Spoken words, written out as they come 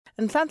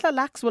Nhlanhla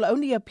Lux will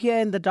only appear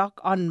in the dock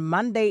on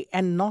Monday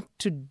and not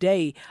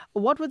today.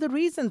 What were the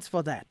reasons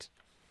for that?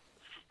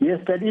 Yes,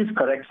 that is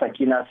correct,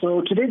 Sakina.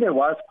 So today there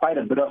was quite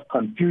a bit of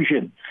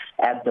confusion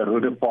at the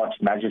Roodepoort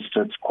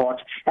Magistrates Court,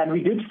 and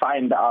we did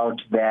find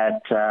out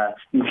that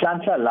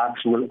Nhlanhla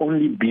Lux will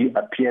only be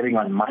appearing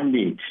on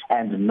Monday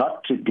and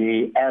not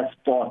today, as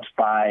thought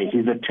by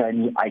his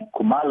attorney, Ike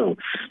Khumalo.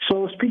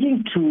 So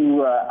speaking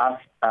to us,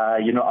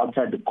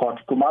 outside the court,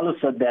 Khumalo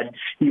said that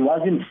he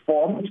was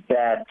informed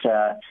that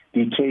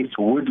the case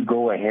would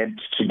go ahead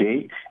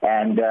today,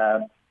 and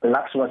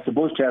Lux was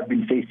supposed to have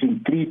been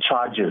facing 3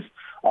 charges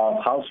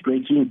of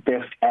housebreaking,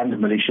 theft, and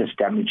malicious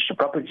damage to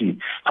property.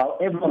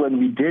 However, when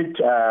we did,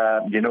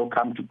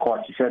 come to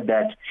court, he said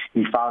that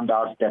he found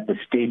out that the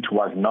state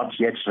was not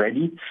yet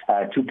ready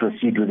to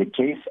proceed with the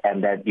case,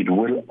 and that it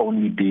will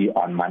only be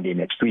on Monday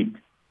next week.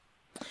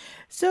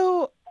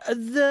 So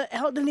the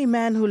elderly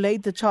man who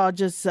laid the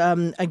charges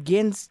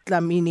against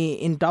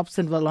Dlamini in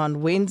Dobsonville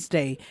on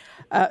Wednesday,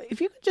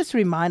 if you could just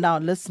remind our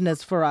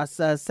listeners for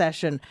us,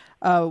 Session,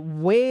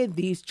 where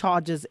these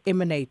charges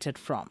emanated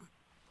from.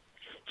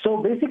 So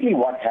basically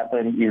what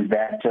happened is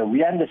that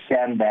we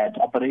understand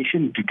that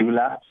Operation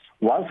Dudula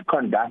was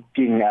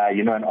conducting,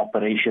 an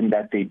operation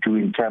that they do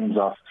in terms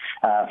of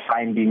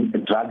finding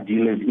drug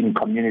dealers in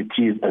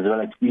communities as well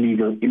as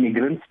illegal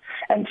immigrants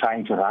and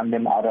trying to run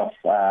them out of,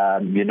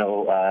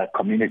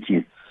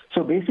 communities.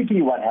 So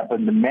basically what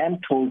happened, the man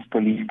told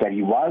police that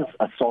he was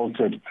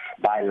assaulted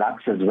by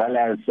Lux as well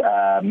as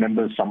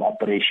members from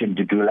Operation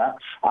Dudula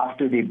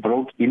after they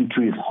broke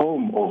into his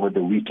home over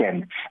the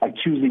weekend,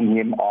 accusing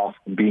him of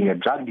being a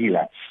drug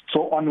dealer.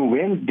 So on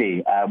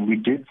Wednesday, we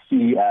did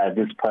see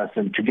this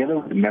person, together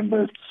with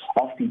members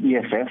of the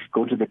EFF,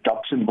 go to the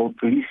Dobsonville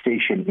police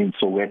station in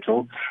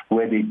Soweto,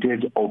 where they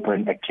did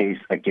open a case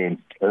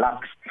against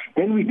Lux.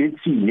 Then we did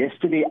see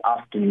yesterday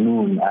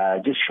afternoon,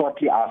 just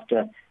shortly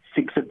after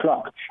 6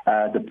 o'clock,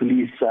 the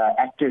police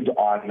acted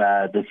on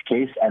this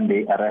case and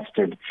they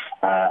arrested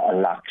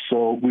Lux.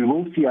 So we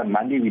will see on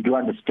Monday. We do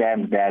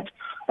understand that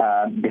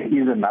there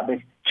is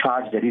another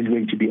charge that is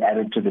going to be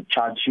added to the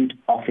charge sheet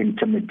of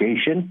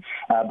intimidation.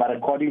 But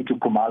according to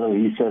Khumalo,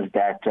 he says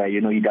that,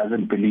 he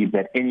doesn't believe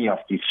that any of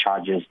these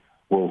charges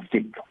will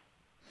stick.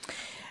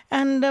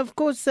 And of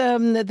course,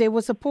 there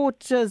were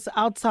supporters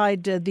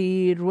outside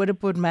the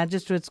Roodepoort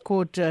Magistrates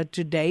Court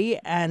today,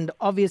 and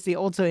obviously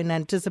also in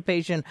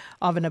anticipation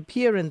of an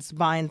appearance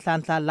by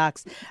Nhlanhla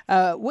Lux.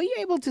 Were you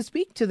able to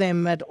speak to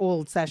them at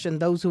all, Session,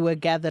 those who were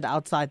gathered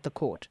outside the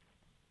court?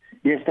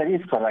 Yes, that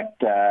is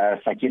correct,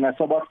 Sakina.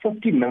 So about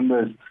 50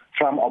 members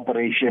from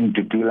Operation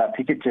Dudula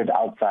picketed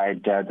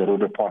outside the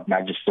Roodepoort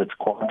Magistrates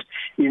Court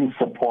in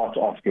support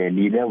of their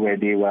leader, where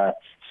they were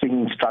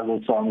singing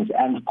struggle songs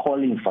and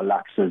calling for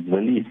Lux's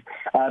release.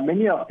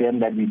 Many of them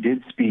that we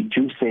did speak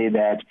to say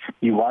that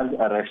he was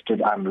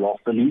arrested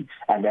unlawfully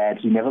and that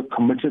he never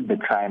committed the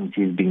crimes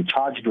he's being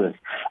charged with.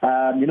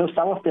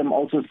 Some of them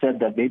also said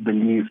that they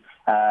believe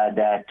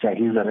that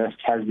his arrest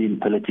has been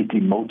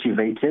politically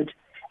motivated,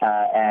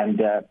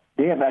 and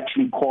they have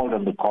actually called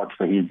on the court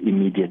for his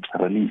immediate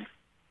release.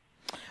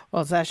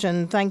 Well,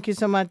 Session, thank you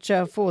so much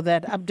for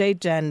that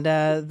update. And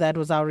that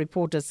was our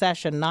reporter,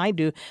 Session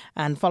Naidu.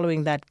 And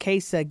following that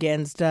case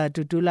against Operation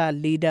Dudula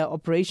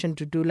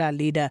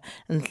leader,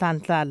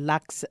 Nhlanhla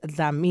Lux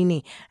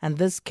Dlamini. And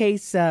this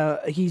case,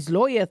 his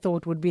lawyer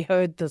thought would be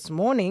heard this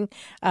morning,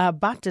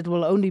 but it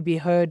will only be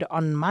heard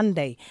on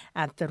Monday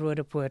at the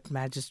Roodepoort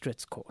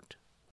Magistrates Court.